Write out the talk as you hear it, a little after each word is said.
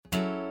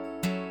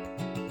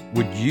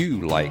Would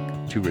you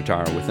like to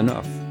retire with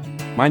enough?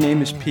 My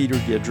name is Peter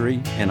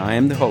Guidry, and I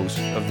am the host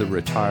of the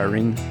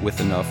Retiring with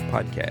Enough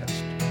podcast.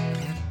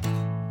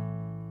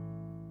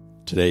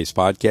 Today's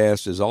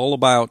podcast is all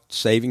about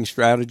saving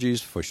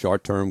strategies for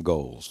short-term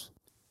goals.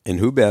 And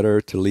who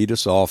better to lead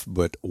us off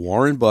but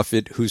Warren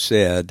Buffett, who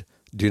said,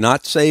 "Do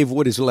not save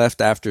what is left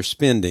after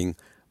spending,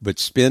 but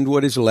spend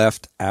what is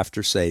left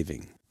after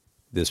saving."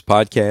 This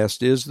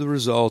podcast is the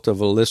result of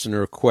a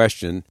listener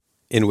question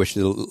in which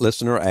the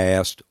listener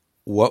asked,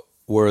 what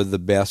were the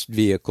best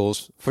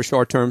vehicles for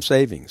short-term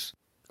savings?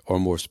 Or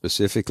more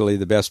specifically,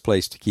 the best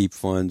place to keep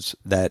funds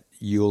that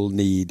you'll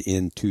need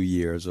in 2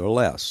 years or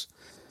less.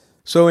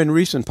 So in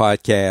recent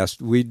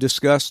podcasts, we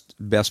discussed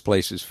best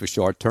places for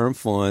short-term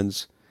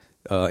funds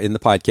in the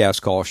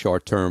podcast called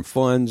Short-Term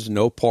Funds,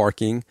 No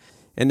Parking,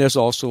 and there's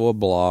also a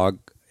blog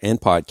and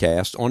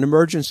podcast on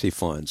emergency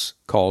funds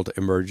called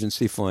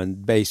Emergency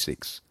Fund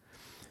Basics.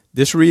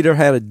 This reader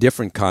had a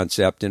different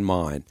concept in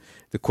mind.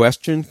 The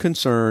question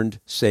concerned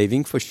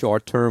saving for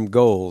short-term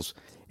goals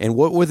and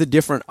what were the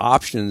different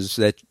options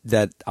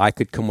that I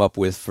could come up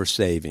with for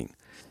saving.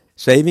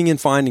 Saving and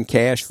finding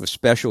cash for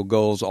special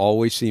goals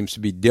always seems to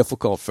be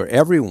difficult for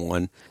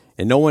everyone,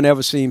 and no one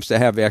ever seems to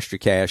have extra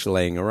cash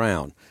laying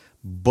around.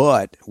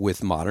 But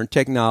with modern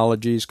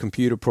technologies,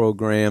 computer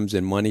programs,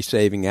 and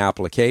money-saving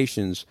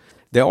applications,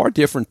 there are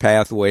different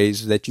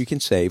pathways that you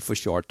can save for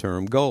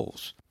short-term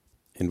goals.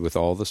 And with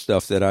all the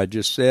stuff that I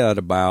just said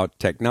about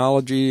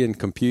technology and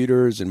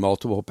computers and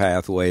multiple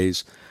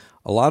pathways,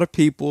 a lot of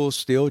people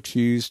still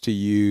choose to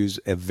use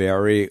a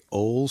very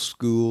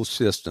old-school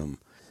system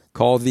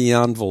called the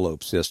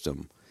envelope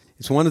system.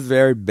 It's one of the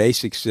very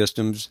basic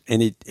systems,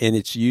 and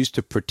it's used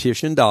to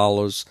partition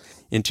dollars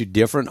into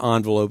different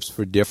envelopes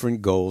for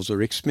different goals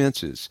or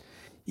expenses.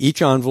 Each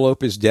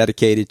envelope is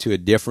dedicated to a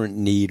different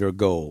need or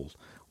goal.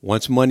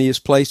 Once money is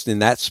placed in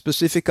that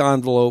specific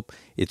envelope,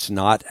 it's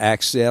not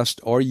accessed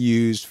or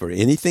used for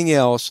anything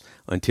else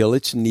until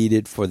it's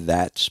needed for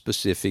that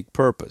specific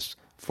purpose.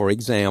 For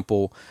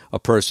example, a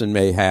person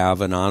may have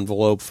an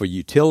envelope for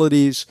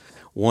utilities,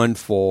 one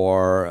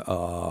for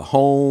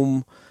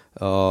home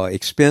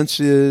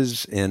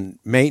expenses and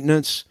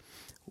maintenance,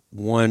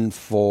 one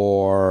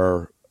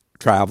for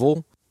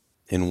travel,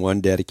 and one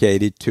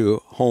dedicated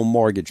to home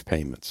mortgage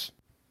payments.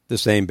 The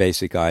same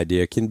basic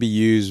idea can be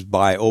used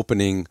by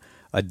opening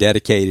a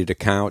dedicated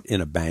account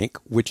in a bank,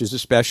 which is a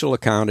special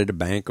account at a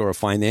bank or a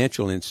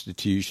financial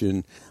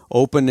institution,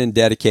 open and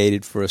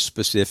dedicated for a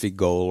specific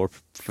goal or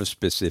for a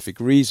specific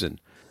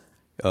reason.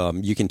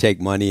 You can take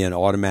money and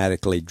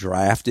automatically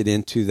draft it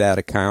into that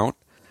account,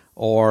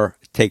 or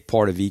take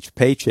part of each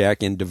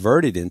paycheck and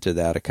divert it into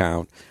that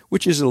account,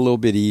 which is a little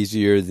bit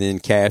easier than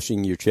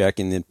cashing your check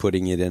and then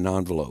putting it in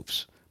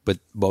envelopes. But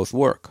both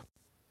work.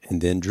 And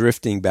then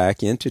drifting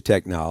back into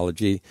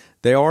technology,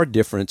 there are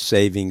different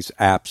savings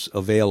apps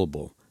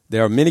available.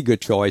 There are many good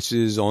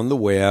choices on the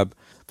web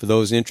for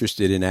those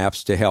interested in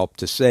apps to help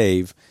to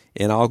save,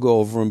 and I'll go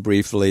over them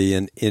briefly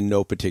in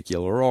no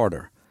particular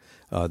order.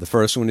 The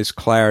first one is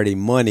Clarity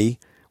Money,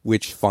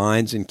 which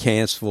finds and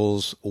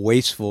cancels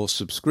wasteful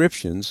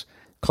subscriptions.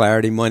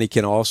 Clarity Money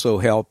can also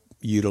help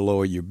you to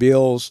lower your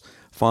bills,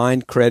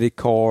 find credit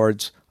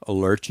cards,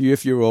 alert you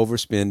if you're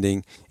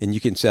overspending, and you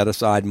can set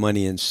aside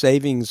money in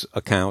savings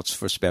accounts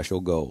for special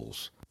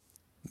goals.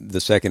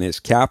 The second is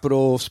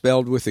Capital,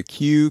 spelled with a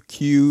Q,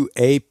 Q-A-P-I-T-A-L,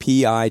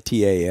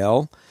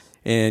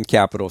 and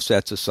Capital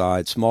sets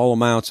aside small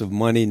amounts of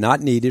money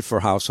not needed for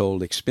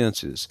household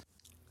expenses.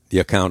 The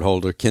account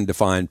holder can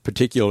define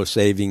particular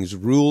savings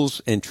rules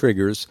and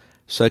triggers,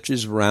 such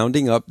as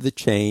rounding up the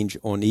change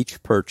on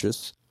each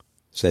purchase,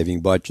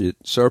 saving budget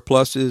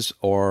surpluses,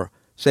 or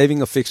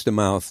saving a fixed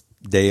amount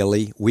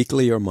daily,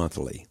 weekly, or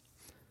monthly.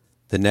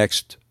 The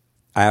next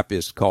app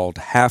is called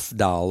Half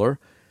Dollar,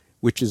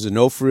 which is a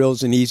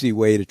no-frills and easy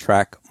way to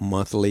track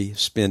monthly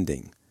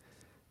spending.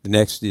 The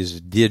next is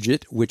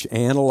Digit, which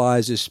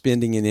analyzes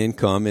spending and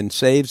income and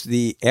saves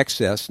the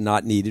excess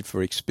not needed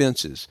for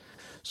expenses.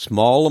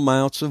 Small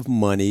amounts of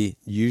money,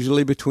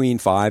 usually between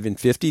 $5 and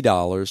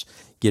 $50,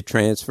 get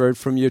transferred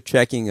from your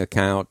checking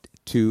account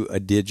to a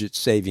Digit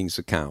savings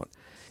account.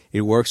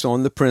 It works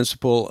on the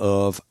principle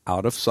of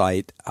out of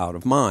sight, out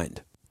of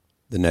mind.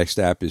 The next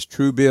app is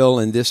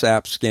Truebill, and this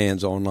app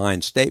scans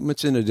online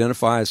statements and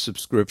identifies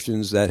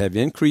subscriptions that have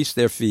increased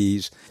their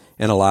fees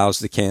and allows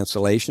the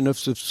cancellation of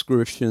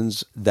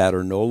subscriptions that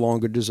are no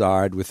longer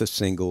desired with a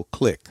single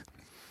click.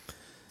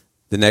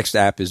 The next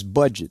app is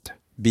Budget,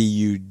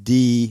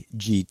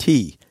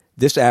 B-U-D-G-T.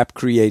 This app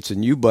creates a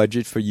new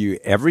budget for you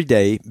every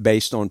day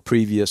based on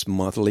previous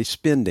monthly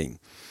spending.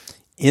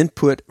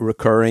 Input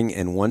recurring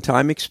and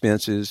one-time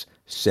expenses,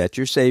 set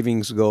your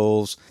savings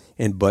goals,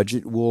 and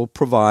Budget will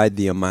provide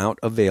the amount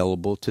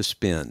available to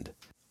spend.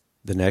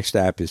 The next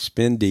app is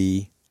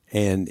Spendee,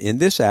 and in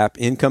this app,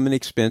 income and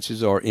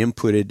expenses are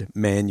inputted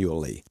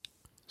manually.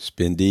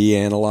 Spendee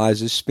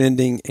analyzes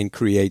spending and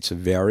creates a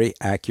very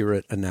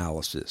accurate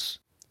analysis.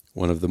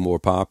 One of the more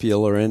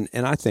popular and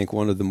I think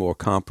one of the more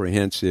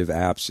comprehensive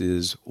apps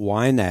is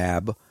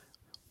YNAB,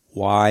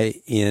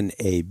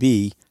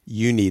 YNAB,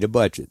 you need a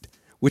budget,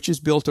 which is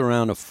built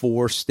around a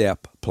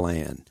 4-step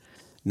plan.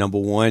 Number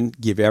 1,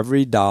 give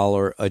every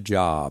dollar a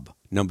job.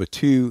 Number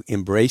 2,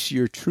 embrace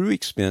your true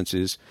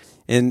expenses.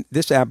 And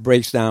this app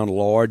breaks down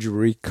large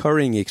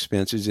recurring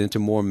expenses into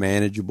more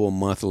manageable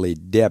monthly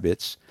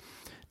debits.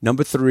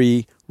 Number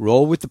 3,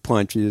 roll with the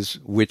punches,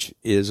 which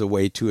is a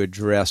way to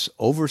address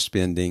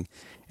overspending.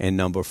 And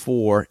number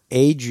 4,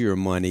 age your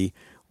money,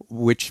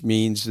 which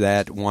means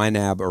that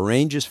YNAB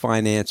arranges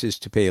finances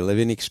to pay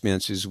living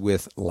expenses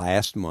with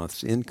last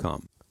month's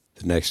income.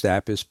 The next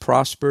app is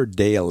Prosper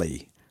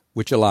Daily,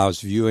 which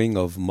allows viewing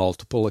of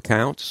multiple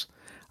accounts.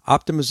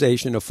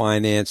 Optimization of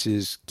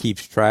finances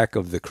keeps track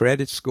of the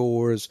credit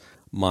scores,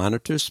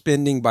 monitors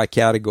spending by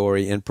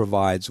category, and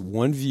provides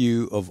one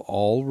view of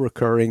all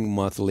recurring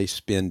monthly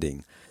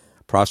spending.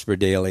 Prosper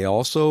Daily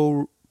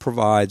also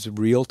provides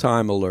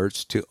real-time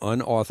alerts to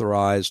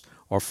unauthorized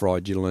or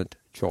fraudulent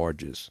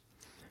charges.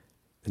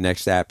 The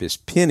next app is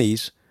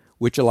Pennies,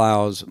 which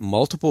allows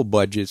multiple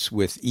budgets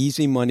with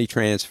easy money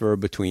transfer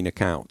between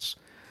accounts.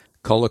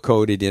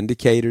 Color-coded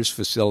indicators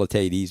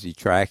facilitate easy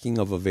tracking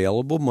of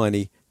available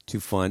money to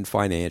fund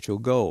financial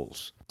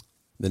goals.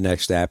 The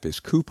next app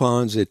is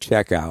Coupons at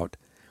Checkout,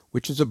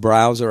 which is a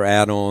browser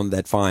add-on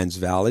that finds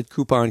valid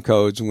coupon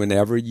codes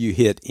whenever you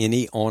hit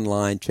any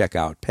online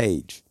checkout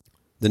page.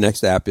 The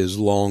next app is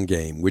Long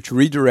Game, which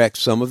redirects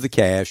some of the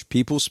cash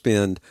people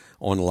spend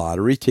on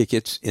lottery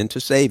tickets into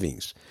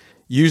savings.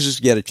 Users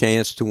get a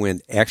chance to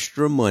win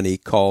extra money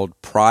called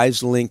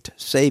prize-linked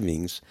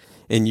savings,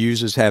 and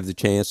users have the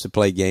chance to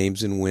play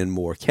games and win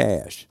more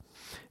cash.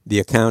 The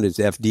account is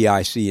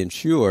FDIC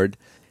insured.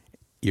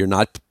 You're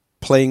not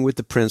playing with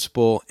the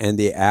principal, and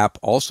the app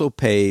also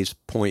pays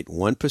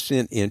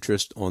 0.1%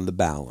 interest on the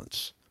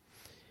balance.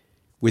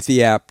 With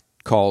the app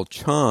called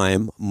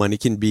Chime, money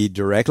can be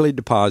directly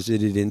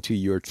deposited into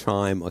your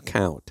Chime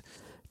account.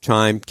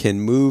 Chime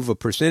can move a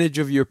percentage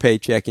of your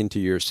paycheck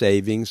into your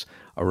savings.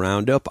 A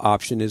roundup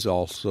option is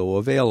also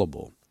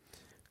available.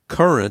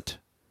 Current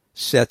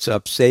sets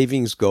up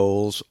savings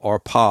goals or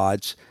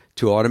pods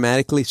to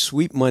automatically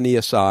sweep money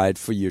aside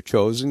for your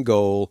chosen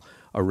goal,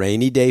 a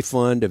rainy day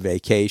fund, a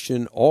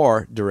vacation,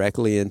 or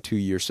directly into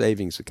your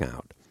savings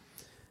account.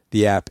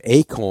 The app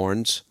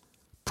Acorns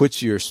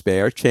puts your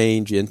spare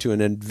change into an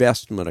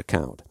investment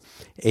account.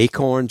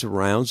 Acorns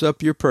rounds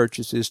up your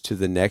purchases to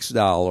the next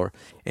dollar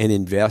and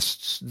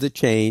invests the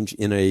change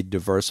in a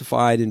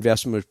diversified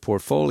investment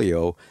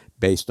portfolio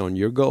based on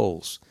your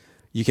goals.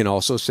 You can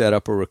also set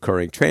up a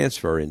recurring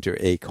transfer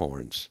into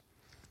Acorns.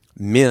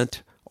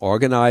 Mint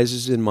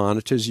organizes and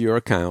monitors your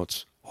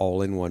accounts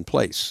all in one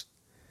place.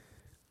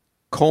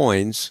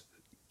 Coins,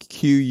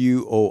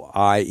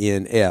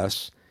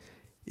 Quoins,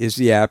 is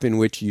the app in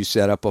which you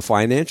set up a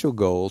financial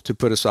goal to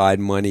put aside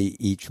money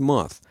each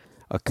month.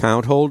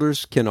 Account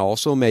holders can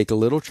also make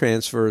little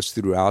transfers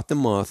throughout the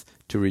month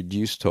to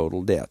reduce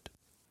total debt.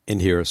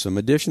 And here are some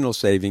additional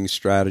savings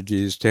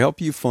strategies to help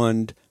you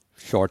fund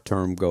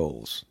short-term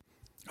goals.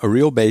 A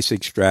real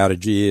basic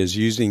strategy is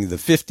using the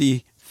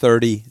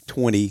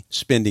 50-30-20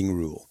 spending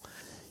rule.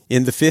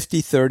 In the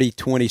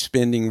 50-30-20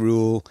 spending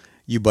rule,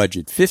 you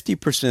budget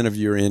 50% of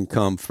your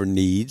income for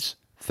needs,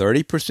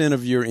 30%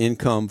 of your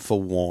income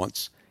for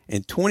wants,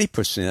 and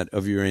 20%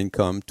 of your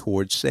income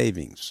towards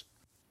savings.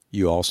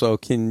 You also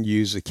can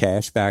use a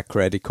cashback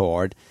credit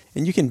card,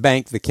 and you can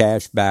bank the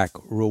cashback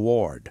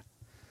reward.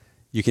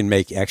 You can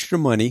make extra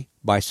money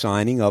by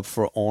signing up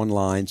for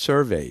online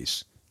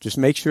surveys. Just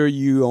make sure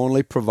you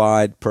only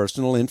provide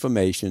personal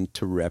information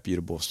to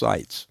reputable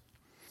sites.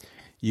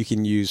 You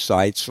can use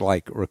sites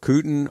like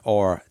Rakuten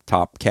or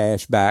Top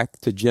Cashback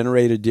to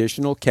generate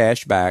additional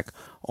cashback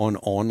on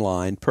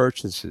online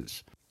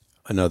purchases.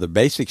 Another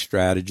basic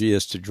strategy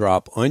is to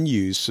drop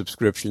unused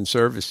subscription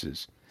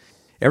services.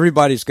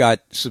 Everybody's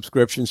got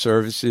subscription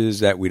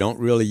services that we don't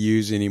really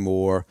use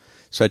anymore,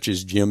 such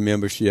as gym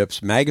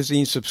memberships,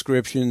 magazine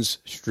subscriptions,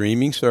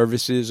 streaming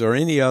services, or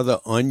any other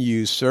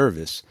unused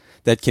service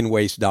that can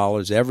waste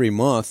dollars every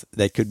month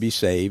that could be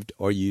saved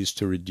or used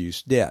to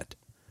reduce debt.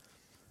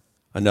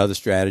 Another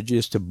strategy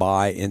is to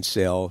buy and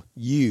sell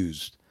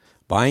used.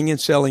 Buying and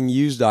selling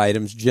used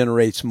items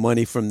generates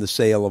money from the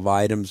sale of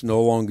items no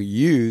longer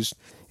used,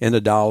 and the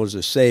dollars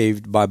are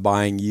saved by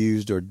buying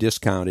used or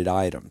discounted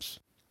items.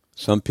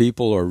 Some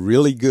people are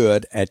really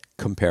good at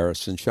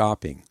comparison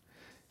shopping.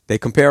 They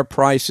compare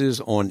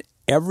prices on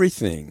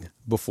everything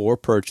before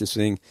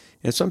purchasing,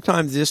 and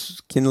sometimes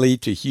this can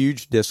lead to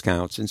huge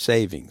discounts and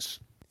savings.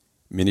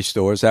 Many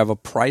stores have a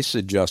price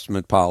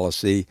adjustment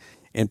policy,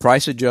 and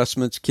price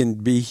adjustments can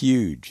be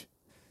huge.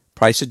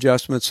 Price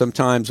adjustments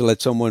sometimes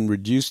let someone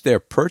reduce their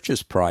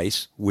purchase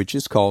price, which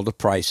is called a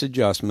price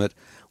adjustment,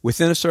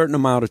 within a certain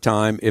amount of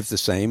time if the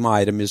same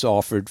item is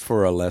offered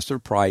for a lesser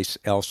price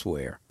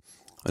elsewhere.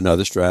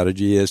 Another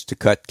strategy is to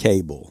cut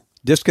cable.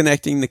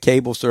 Disconnecting the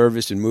cable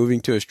service and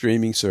moving to a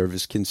streaming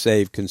service can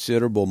save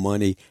considerable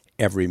money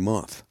every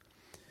month.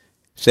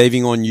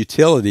 Saving on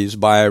utilities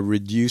by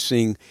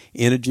reducing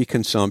energy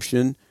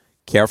consumption,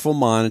 careful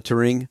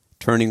monitoring,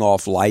 turning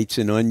off lights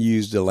and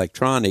unused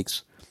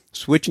electronics,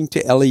 switching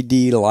to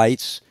LED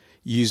lights,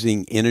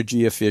 using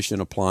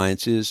energy-efficient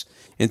appliances,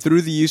 and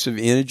through the use of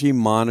energy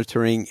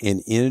monitoring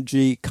and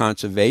energy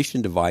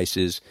conservation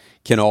devices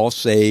can all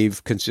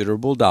save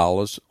considerable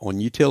dollars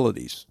on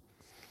utilities.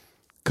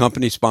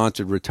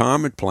 Company-sponsored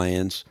retirement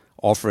plans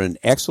offer an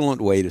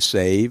excellent way to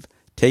save,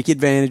 take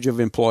advantage of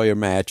employer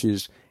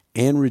matches,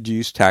 and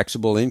reduce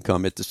taxable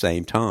income at the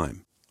same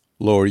time.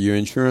 Lower your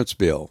insurance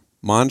bill.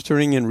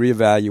 Monitoring and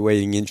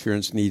reevaluating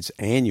insurance needs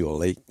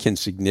annually can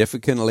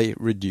significantly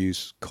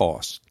reduce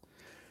costs.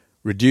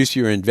 Reduce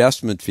your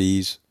investment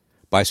fees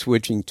by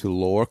switching to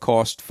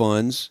lower-cost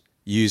funds,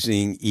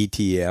 using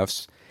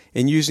ETFs,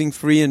 and using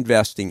free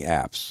investing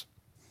apps.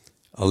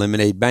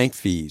 Eliminate bank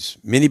fees.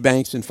 Many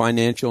banks and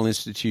financial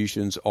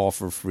institutions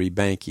offer free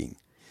banking.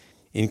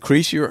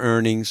 Increase your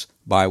earnings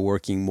by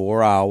working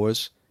more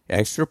hours,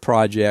 extra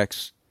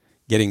projects,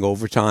 getting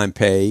overtime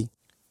pay,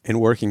 and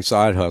working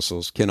side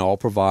hustles can all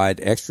provide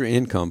extra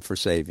income for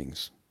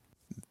savings.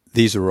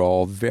 These are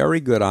all very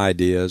good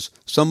ideas.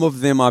 Some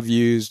of them I've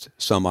used,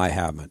 some I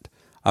haven't.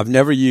 I've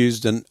never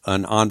used an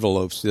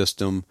envelope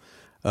system.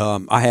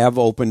 I have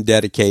opened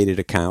dedicated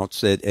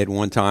accounts at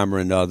one time or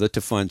another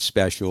to fund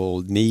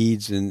special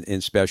needs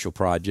and special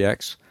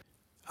projects.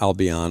 I'll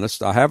be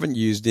honest, I haven't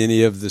used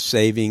any of the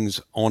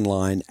savings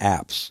online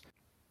apps.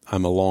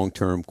 I'm a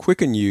long-term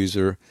Quicken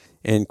user,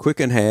 and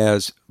Quicken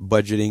has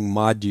budgeting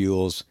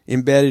modules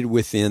embedded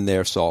within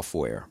their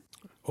software.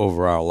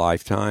 Over our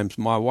lifetimes,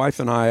 my wife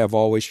and I have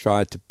always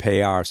tried to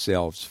pay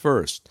ourselves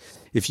first.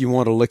 If you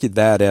want to look at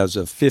that as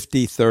a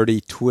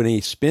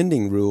 50-30-20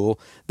 spending rule,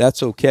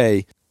 that's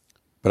okay,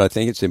 but I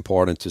think it's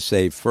important to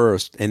save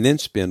first and then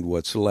spend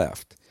what's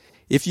left.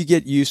 If you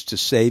get used to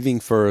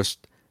saving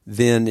first,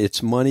 then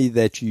it's money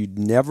that you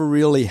never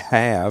really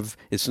have.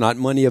 It's not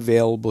money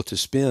available to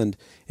spend,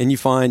 and you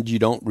find you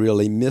don't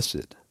really miss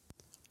it.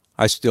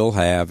 I still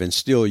have and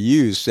still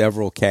use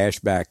several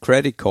cashback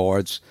credit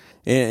cards,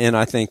 and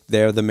I think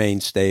they're the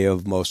mainstay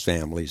of most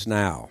families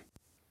now.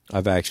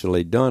 I've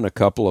actually done a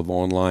couple of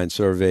online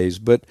surveys,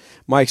 but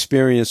my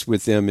experience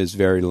with them is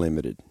very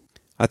limited.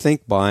 I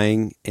think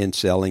buying and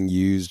selling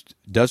used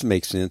does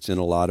make sense in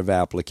a lot of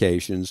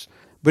applications,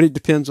 but it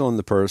depends on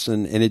the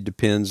person and it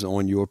depends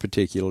on your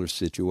particular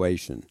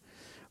situation.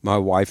 My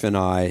wife and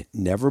I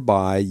never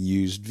buy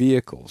used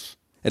vehicles.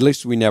 At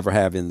least we never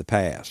have in the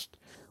past.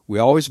 We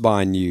always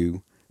buy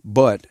new,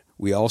 but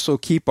we also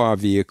keep our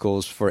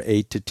vehicles for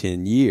 8 to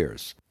 10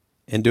 years.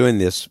 In doing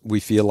this, we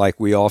feel like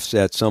we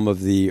offset some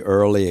of the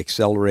early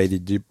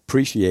accelerated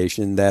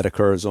depreciation that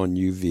occurs on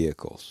new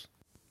vehicles.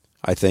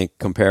 I think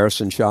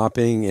comparison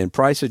shopping and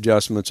price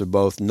adjustments are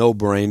both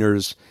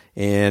no-brainers,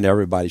 and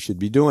everybody should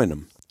be doing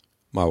them.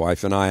 My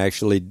wife and I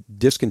actually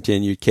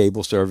discontinued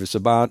cable service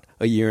about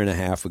a year and a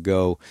half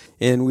ago,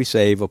 and we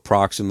save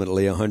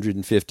approximately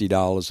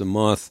 $150 a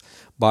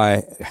month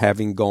by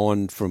having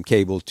gone from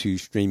cable to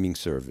streaming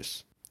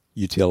service.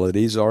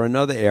 Utilities are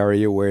another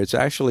area where it's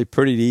actually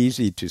pretty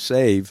easy to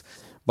save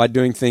by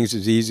doing things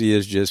as easy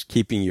as just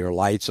keeping your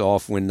lights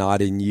off when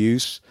not in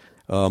use,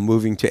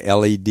 moving to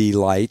LED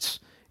lights,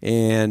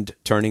 and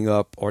turning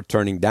up or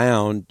turning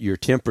down your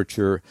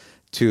temperature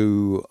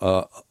to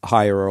a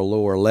higher or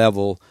lower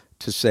level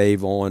to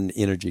save on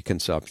energy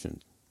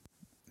consumption.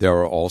 There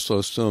are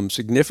also some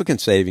significant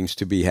savings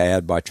to be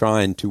had by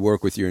trying to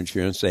work with your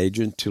insurance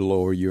agent to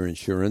lower your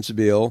insurance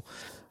bill,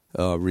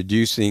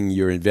 reducing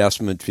your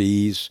investment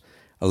fees,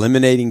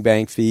 eliminating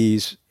bank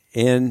fees,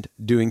 and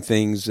doing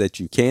things that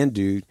you can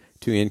do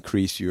to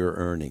increase your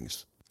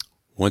earnings.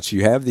 Once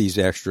you have these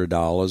extra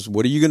dollars,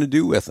 what are you going to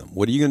do with them?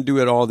 What are you going to do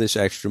with all this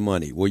extra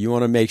money? Well, you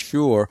want to make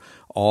sure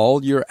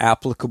all your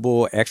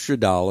applicable extra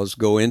dollars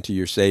go into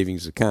your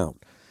savings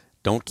account.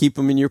 Don't keep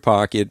them in your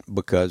pocket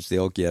because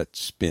they'll get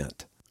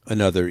spent.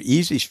 Another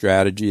easy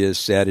strategy is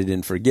set it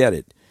and forget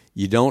it.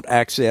 You don't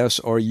access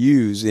or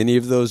use any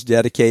of those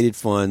dedicated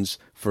funds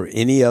for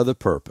any other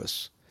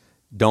purpose.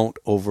 Don't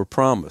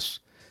overpromise.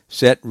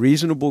 Set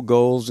reasonable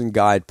goals and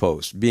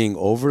guideposts. Being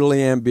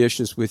overly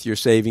ambitious with your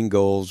saving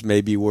goals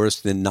may be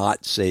worse than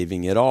not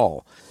saving at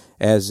all,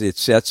 as it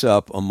sets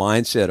up a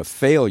mindset of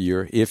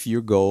failure if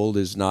your goal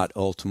is not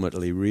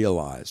ultimately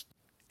realized.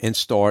 And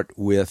start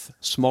with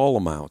small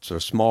amounts or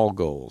small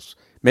goals.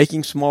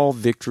 Making small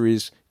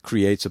victories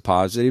creates a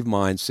positive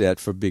mindset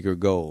for bigger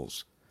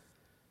goals.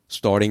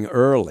 Starting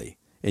early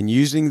and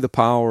using the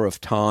power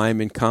of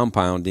time and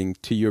compounding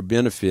to your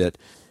benefit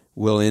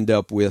will end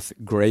up with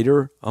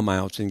greater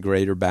amounts and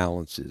greater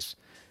balances.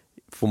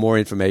 For more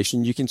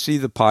information, you can see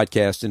the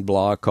podcast and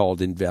blog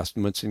called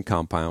Investments in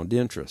Compound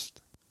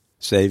Interest.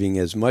 Saving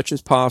as much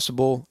as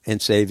possible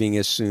and saving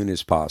as soon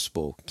as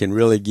possible can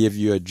really give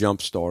you a jump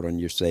start on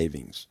your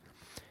savings.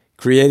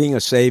 Creating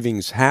a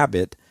savings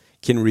habit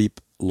can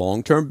reap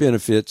long-term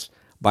benefits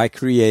by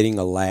creating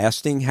a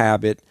lasting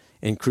habit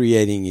and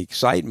creating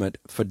excitement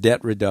for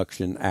debt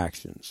reduction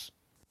actions.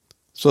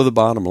 So the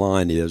bottom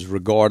line is,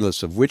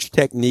 regardless of which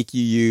technique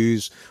you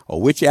use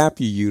or which app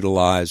you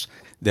utilize,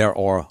 there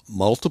are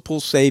multiple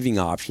saving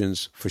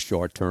options for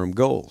short-term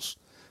goals.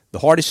 The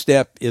hardest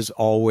step is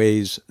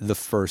always the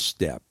first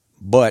step,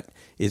 But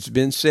it's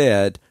been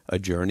said, a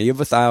journey of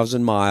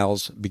 1,000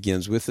 miles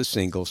begins with a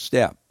single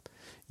step.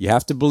 You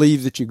have to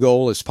believe that your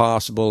goal is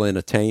possible and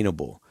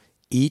attainable.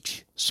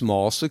 Each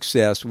small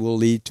success will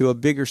lead to a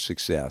bigger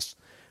success,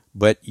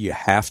 but you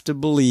have to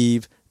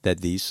believe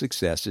that these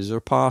successes are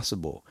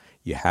possible.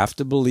 You have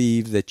to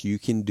believe that you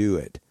can do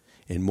it.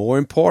 And more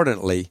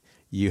importantly,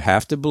 you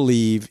have to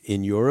believe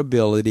in your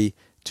ability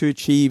to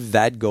achieve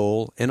that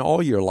goal and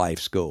all your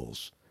life's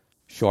goals.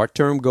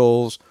 Short-term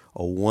goals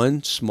are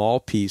one small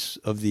piece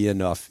of the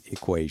enough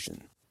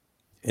equation.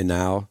 And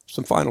now,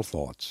 some final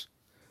thoughts.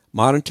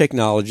 Modern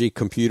technology,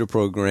 computer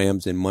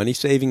programs, and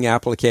money-saving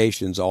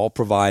applications all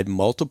provide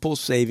multiple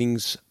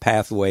savings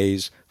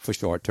pathways for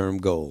short-term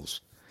goals.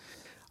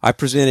 I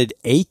presented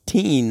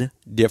 18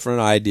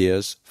 different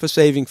ideas for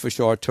saving for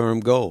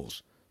short-term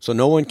goals. So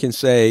no one can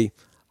say,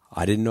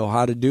 I didn't know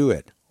how to do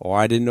it, or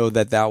I didn't know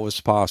that that was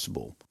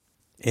possible.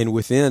 And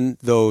within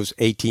those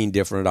 18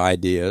 different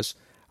ideas,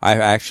 I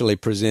actually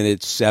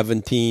presented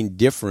 17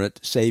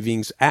 different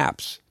savings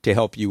apps to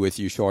help you with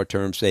your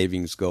short-term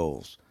savings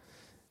goals.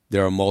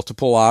 There are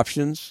multiple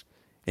options,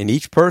 and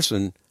each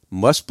person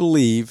must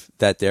believe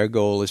that their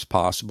goal is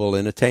possible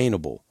and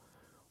attainable.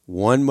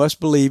 One must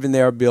believe in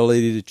their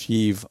ability to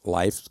achieve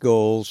life's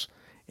goals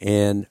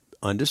and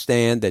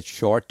understand that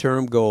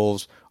short-term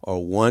goals are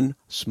one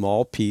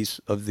small piece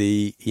of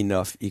the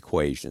enough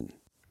equation.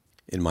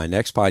 In my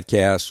next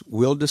podcast,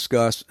 we'll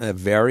discuss a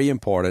very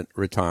important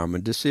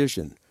retirement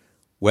decision,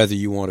 whether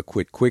you want to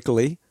quit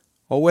quickly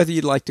or whether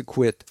you'd like to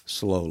quit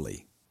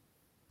slowly.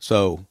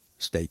 So,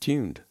 stay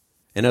tuned.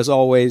 And as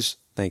always,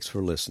 thanks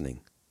for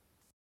listening.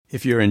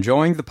 If you're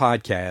enjoying the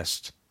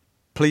podcast,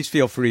 please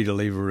feel free to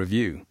leave a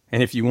review.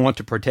 And if you want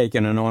to partake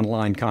in an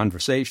online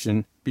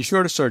conversation, be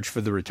sure to search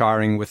for the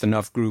Retiring with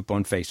Enough group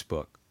on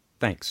Facebook.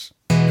 Thanks.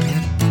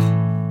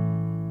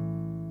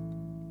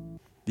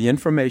 The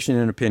information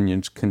and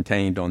opinions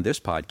contained on this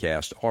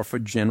podcast are for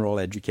general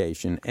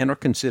education and are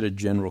considered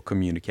general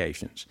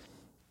communications.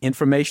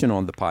 Information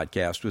on the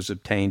podcast was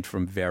obtained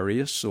from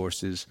various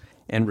sources,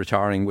 and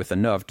Retiring with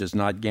Enough does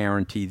not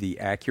guarantee the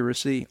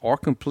accuracy or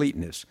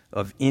completeness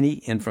of any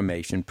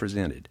information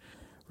presented.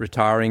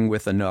 Retiring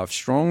with Enough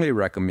strongly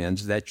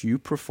recommends that you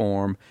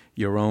perform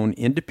your own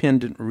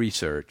independent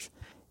research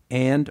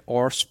and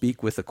or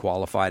speak with a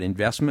qualified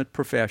investment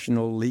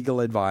professional, legal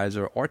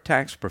advisor, or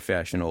tax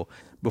professional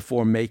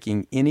before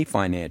making any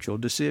financial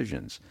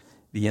decisions.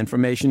 The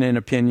information and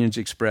opinions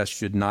expressed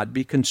should not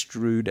be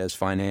construed as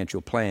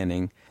financial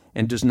planning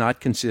and does not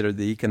consider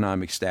the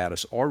economic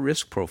status or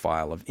risk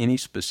profile of any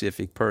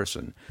specific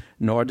person,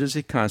 nor does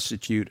it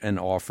constitute an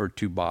offer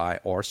to buy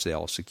or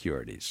sell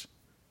securities.